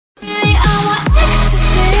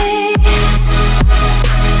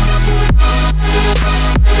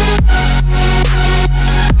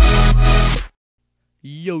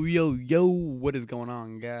Yo, what is going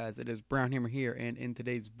on, guys? It is Brown Hammer here, and in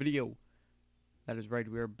today's video, that is right,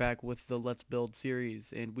 we are back with the Let's Build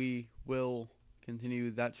series, and we will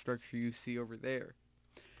continue that structure you see over there.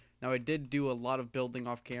 Now, I did do a lot of building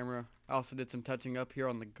off camera. I also did some touching up here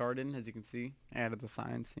on the garden, as you can see. I added the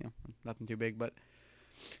signs, nothing too big, but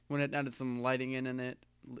went ahead and added some lighting in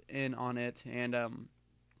on it, and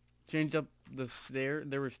changed up the stair.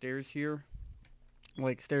 There were stairs here,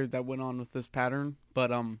 like stairs that went on with this pattern,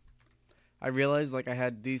 but I realized like I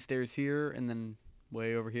had these stairs here, and then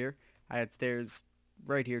way over here I had stairs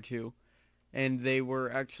right here too, and they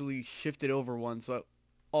were actually shifted over one, so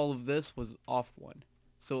all of this was off one,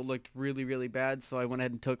 so it looked really bad. So I went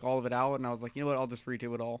ahead and took all of it out, and I was like, you know what, I'll just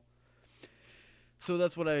redo it all. So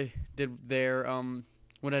that's what I did there. Went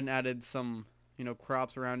ahead and added some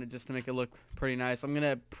crops around it just to make it look pretty nice. I'm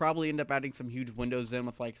gonna probably end up adding some huge windows in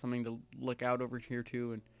with like something to look out over here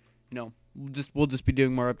too, and we'll just be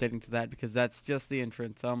doing more updating to that because that's just the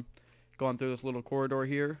entrance. Going through this little corridor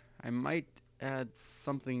here, I might add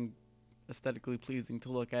something aesthetically pleasing to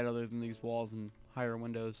look at other than these walls and higher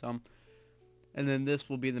windows. And then this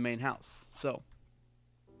will be the main house. So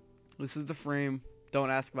this is the frame. Don't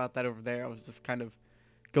ask about that over there. I was just kind of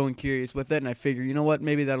going curious with it, and I figure, you know what,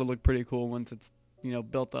 maybe that'll look pretty cool once it's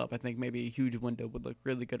built up. I think maybe a huge window would look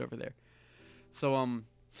really good over there. So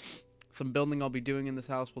some building I'll be doing in this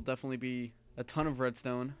house will definitely be a ton of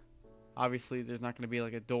redstone. Obviously there's not going to be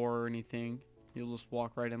like a door or anything. You'll just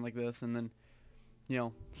walk right in like this, and then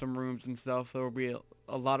some rooms and stuff. There will be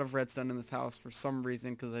a lot of redstone in this house for some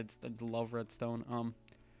reason, because I love redstone.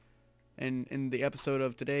 And in the episode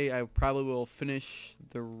of today, I probably will finish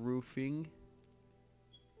the roofing.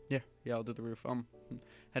 Yeah, I'll do the roof.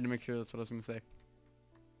 Had to make sure that's what I was gonna say.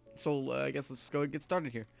 So I guess let's go and get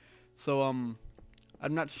started here. So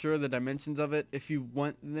I'm not sure the dimensions of it. If you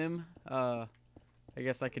want them, I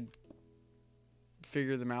guess I could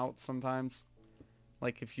figure them out sometimes.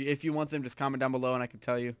 Like if you want them, just comment down below and I can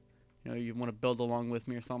tell you. You want to build along with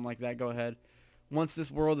me or something like that, go ahead. Once this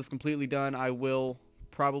world is completely done, I will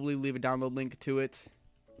probably leave a download link to it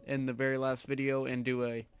in the very last video and do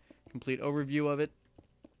a complete overview of it.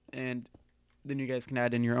 And then you guys can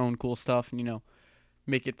add in your own cool stuff and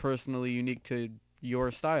make it personally unique to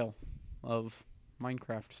your style of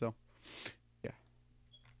Minecraft. So yeah,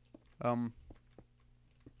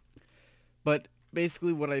 but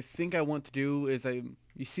basically what I think I want to do is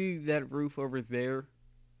you see that roof over there,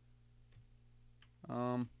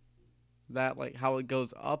 that like how it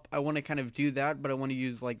goes up. I want to kind of do that, but I want to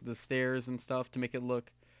use like the stairs and stuff to make it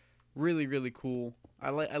look really cool. I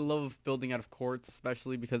love building out of quartz,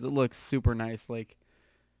 especially because it looks super nice. Like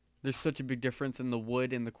there's such a big difference in the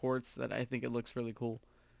wood and the quartz that I think it looks really cool.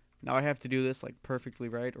 Now I have to do this like perfectly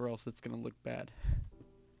right, or else it's gonna look bad.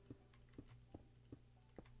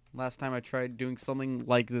 Last time I tried doing something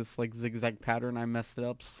like this, like zigzag pattern, I messed it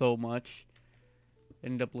up so much. It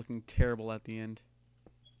ended up looking terrible at the end.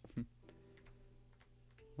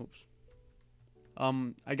 Oops.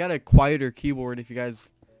 I got a quieter keyboard. If you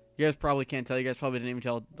guys probably can't tell. You guys probably can't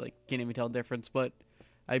even tell the difference. But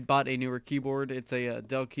I bought a newer keyboard. It's a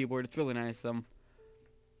Dell keyboard. It's really nice.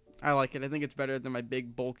 I like it. I think it's better than my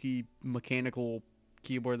big bulky mechanical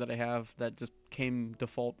keyboard that I have that just came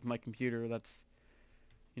default with my computer. That's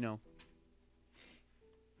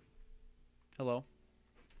Hello.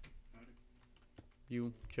 Howdy.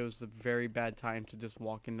 You chose the very bad time to just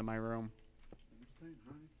walk into my room. I'm just saying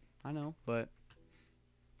hi. I know, but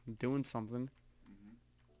I'm doing something.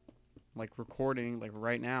 Like recording, like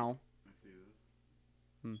right now. I see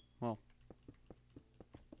this. Well,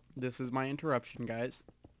 this is my interruption, guys.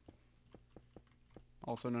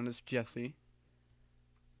 Also known as Jesse.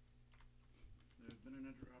 There's been an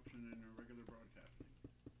interruption in our regular broadcasting.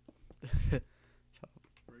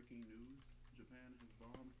 Breaking news: Japan has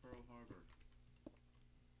bombed Pearl Harbor.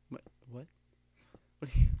 What?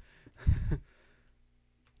 What do you...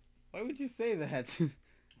 Why would you say that?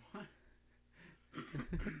 What?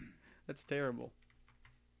 That's terrible.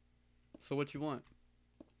 So what you want?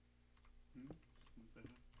 Say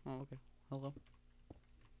hi. Oh, okay. Hello.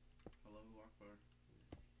 Hello, Akbar.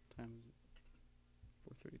 Time is it?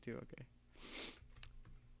 4:32. Okay.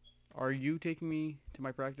 Are you taking me to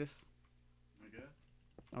my practice? I guess.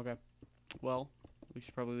 Okay. Well, we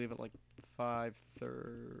should probably leave at like 5:20.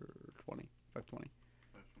 5:20. 5:20.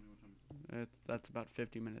 What time is it? That's about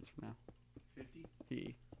 50 minutes from now. 50. Yeah.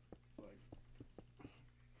 It's like.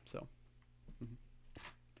 So.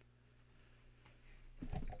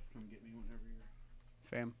 Just come get me whenever you're.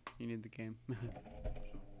 Fam, you need the game.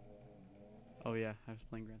 Oh yeah, I was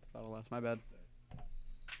playing Grand Theft Auto last. My bad.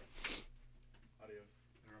 Adios.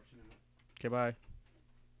 Interruption out. Okay, bye.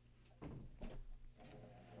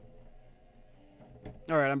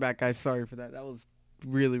 Alright, I'm back, guys. Sorry for that. That was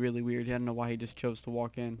really, really weird. I don't know why he just chose to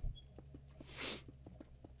walk in.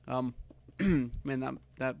 Man,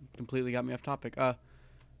 that completely got me off topic.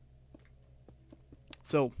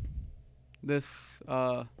 So, this,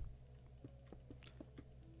 crap,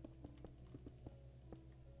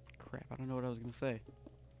 I don't know what I was gonna say.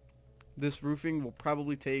 This roofing will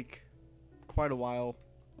probably take quite a while.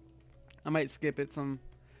 I might skip it some,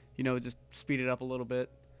 just speed it up a little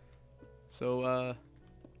bit. So,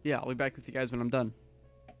 yeah, I'll be back with you guys when I'm done.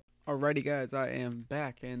 Alrighty, guys, I am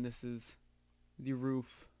back, and this is the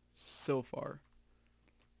roof so far.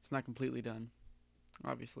 It's not completely done,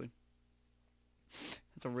 obviously.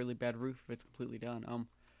 It's a really bad roof if it's completely done.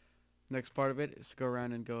 Next part of it is to go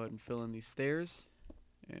around and go ahead and fill in these stairs.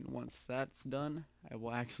 And once that's done, I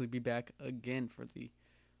will actually be back again for the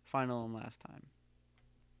final and last time.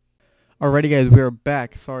 Alrighty, guys, we are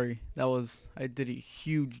back. Sorry, I did a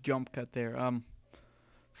huge jump cut there.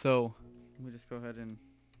 So let me just go ahead and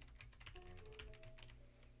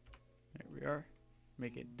there we are.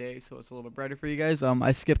 Make it day so it's a little bit brighter for you guys.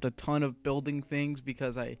 I skipped a ton of building things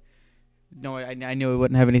because I knew I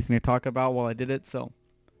wouldn't have anything to talk about while I did it, so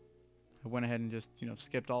I went ahead and just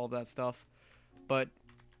skipped all of that stuff. But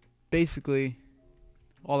basically,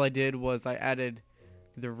 all I did was I added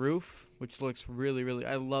the roof, which looks really, really,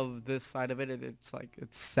 I love this side of it. It's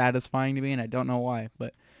satisfying to me, and I don't know why,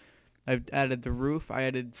 but I've added the roof. I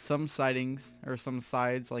added some sidings, or some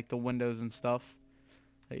sides, like the windows and stuff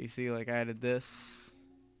that you see. Like I added this,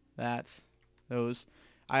 that, those.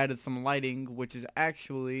 I added some lighting, which is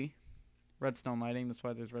actually redstone lighting. That's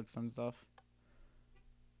why there's redstone stuff.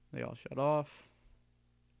 They all shut off,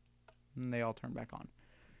 and they all turn back on.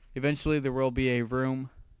 Eventually, there will be a room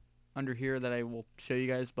under here that I will show you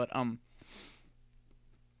guys, but I'm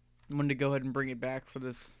going to go ahead and bring it back for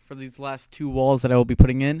these last two walls that I will be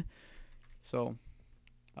putting in. So,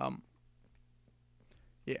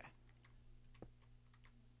 yeah.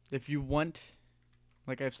 If you want,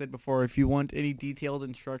 like I've said before, if you want any detailed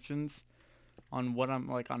instructions on what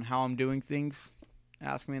on how I'm doing things,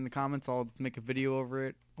 ask me in the comments. I'll make a video over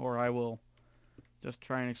it, or I will just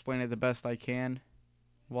try and explain it the best I can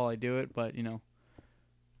while I do it. But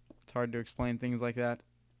it's hard to explain things like that.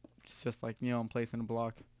 It's just like I'm placing a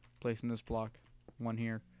block, placing this block, one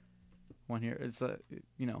here. It's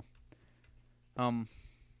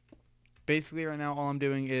basically right now all I'm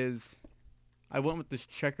doing is I went with this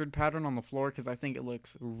checkered pattern on the floor because I think it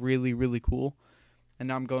looks really, really cool. And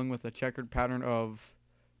now I'm going with a checkered pattern of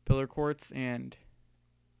pillar quartz and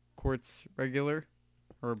quartz regular,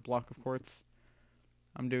 or a block of quartz.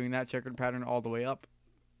 I'm doing that checkered pattern all the way up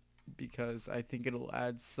because I think it'll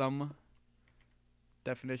add some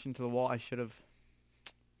definition to the wall. I should have,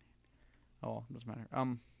 oh, doesn't matter.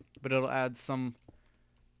 But it'll add some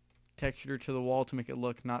texture to the wall to make it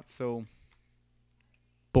look not so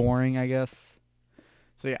boring, I guess.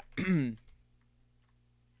 So yeah, I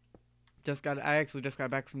actually just got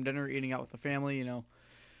back from dinner, eating out with the family. It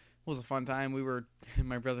was a fun time.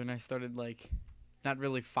 My brother and I started not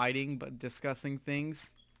really fighting, but discussing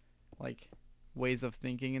things, like ways of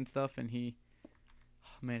thinking and stuff. And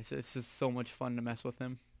oh man, it's just so much fun to mess with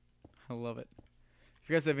him. I love it. If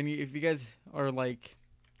you guys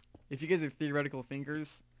are theoretical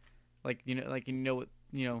thinkers, what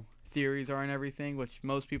theories are and everything, which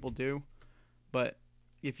most people do, but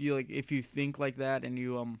if you think like that and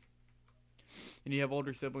you have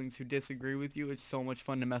older siblings who disagree with you, it's so much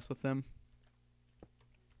fun to mess with them.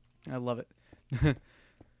 I love it.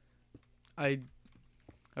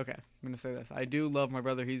 Okay, I'm gonna say this. I do love my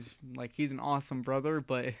brother. He's an awesome brother,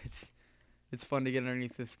 but it's fun to get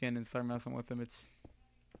underneath his skin and start messing with him. It's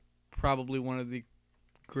probably one of the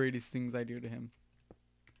greatest things I do to him.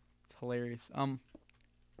 It's hilarious.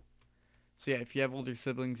 So yeah, if you have older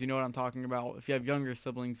siblings, you know what I'm talking about. If you have younger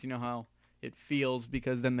siblings, you know how it feels,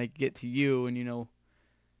 because then they get to you and you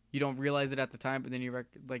don't realize it at the time, but then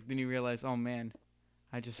you realize, oh man,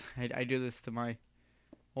 I do this to my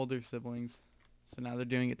older siblings, so now they're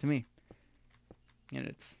doing it to me. And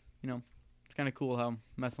it's it's kind of cool how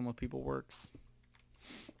messing with people works.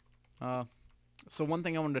 So one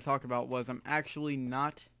thing I wanted to talk about was I'm actually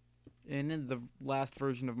not in the last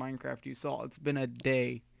version of Minecraft you saw. It's been a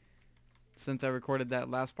day since I recorded that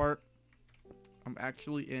last part. I'm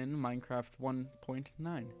actually in Minecraft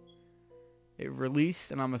 1.9. It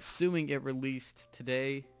released, and I'm assuming it released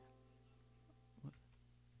today.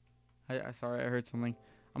 Sorry, I heard something.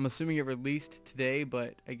 I'm assuming it released today,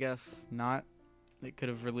 but I guess not. It could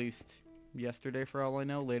have released yesterday for all I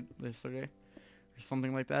know, late yesterday, or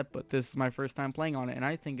something like that. But this is my first time playing on it, and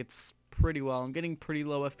I think it's pretty well. I'm getting pretty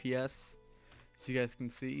low FPS, so you guys can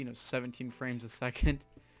see, you know, 17 frames a second.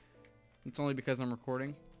 It's only because I'm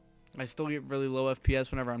recording. I still get really low FPS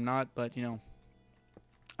whenever I'm not, but, you know,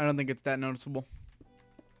 I don't think it's that noticeable.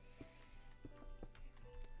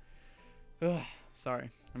 Ugh, sorry,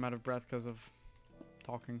 I'm out of breath because of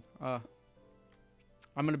talking. I'm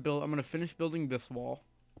gonna finish building this wall,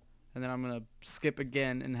 and then I'm gonna skip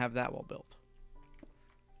again and have that wall built.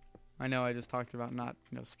 I know I just talked about not,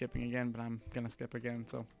 you know, skipping again, but I'm gonna skip again,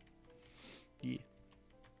 so yeah.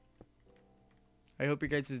 I hope your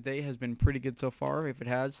guys' day has been pretty good so far. If it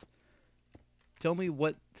has, tell me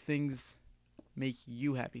what things make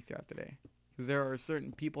you happy throughout the day, because there are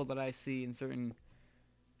certain people that I see and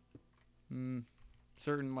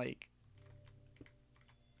certain like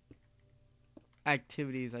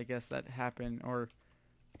activities, I guess, that happen, or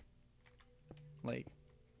like,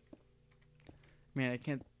 man, I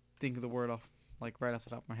can't think of the word off, like, right off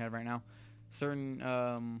the top of my head right now. Certain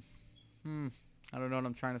I don't know what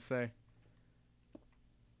I'm trying to say.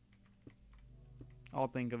 I'll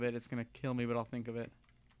think of it. It's gonna kill me, but I'll think of it.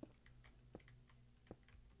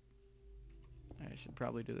 I should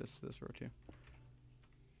probably do this row too.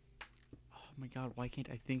 Oh my god, why can't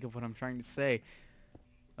I think of what I'm trying to say?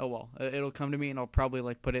 Oh well, it'll come to me, and I'll probably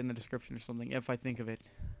like put it in the description or something if I think of it.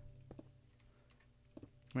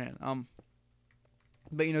 Man,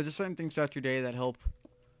 but you know, just certain things throughout your day that help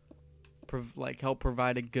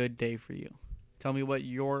provide a good day for you. Tell me what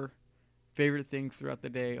your favorite things throughout the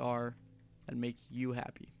day are that make you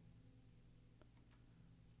happy.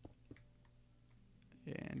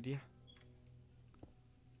 And yeah.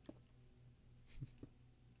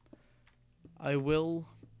 I will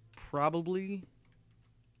probably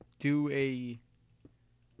do a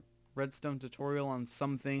redstone tutorial on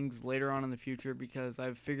some things later on in the future, because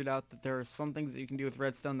I've figured out that there are some things that you can do with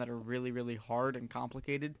redstone that are really, really hard and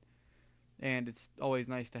complicated, and it's always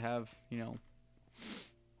nice to have, you know,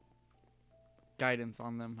 guidance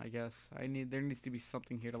on them, I guess. There needs to be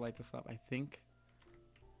something here to light this up. I think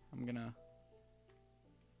I'm gonna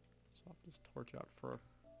swap this torch out for,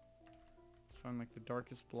 let's find like the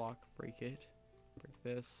darkest block, break it, break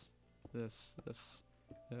this,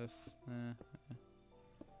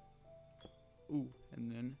 ooh,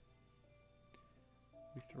 and then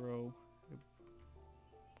we throw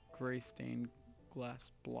a gray stained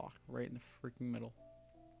glass block right in the freaking middle.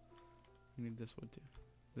 We need this wood too.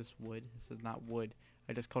 This wood. This is not wood.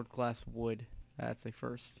 I just called glass wood. That's a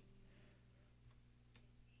first.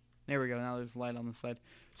 There we go. Now there's light on the side.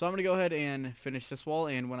 So I'm going to go ahead and finish this wall,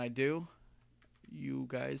 and when I do, you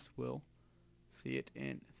guys will see it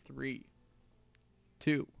in 3,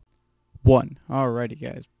 2, 1. Alrighty,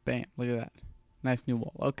 guys. Bam. Look at that. Nice new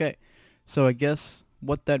wall. Okay. So I guess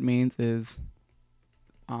what that means is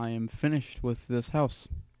I am finished with this house.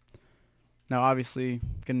 Now, obviously,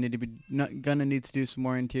 gonna need to do some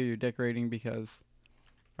more interior decorating, because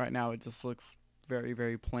right now it just looks very,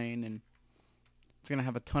 very plain, and it's gonna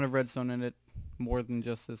have a ton of redstone in it, more than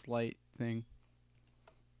just this light thing.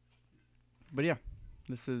 But yeah,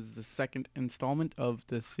 this is the second installment of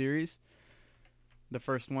this series. The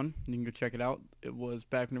first one, you can go check it out. It was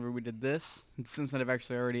back whenever we did this. And since then, I've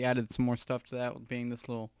actually already added some more stuff to that, with being this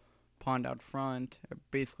little pond out front,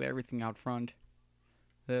 basically everything out front.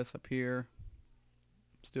 This up here.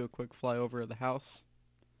 Let's do a quick flyover of the house.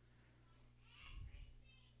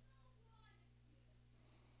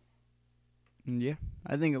 And yeah,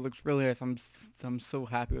 I think it looks really nice. I'm so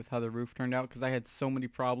happy with how the roof turned out, because I had so many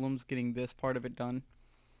problems getting this part of it done.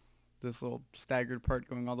 This little staggered part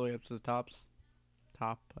going all the way up to the top,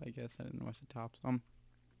 I guess. I didn't know I said tops. But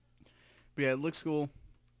yeah, it looks cool.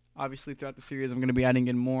 Obviously, throughout the series, I'm going to be adding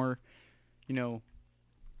in more, you know,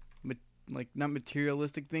 like, not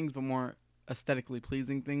materialistic things, but more aesthetically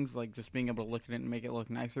pleasing things, like just being able to look at it and make it look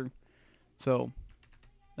nicer. So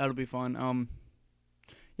that'll be fun.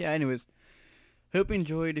 Yeah, anyways, hope you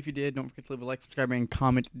enjoyed. If you did, don't forget to leave a like, subscribe, and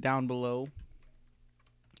comment down below.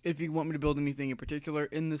 If you want me to build anything in particular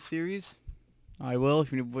in this series, I will.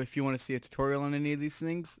 If you want to see a tutorial on any of these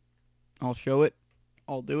things, I'll show it.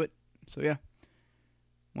 I'll do it. So yeah,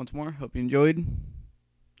 once more, hope you enjoyed.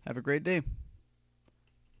 Have a great day.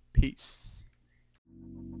 Peace.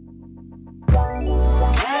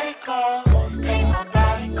 Let it go.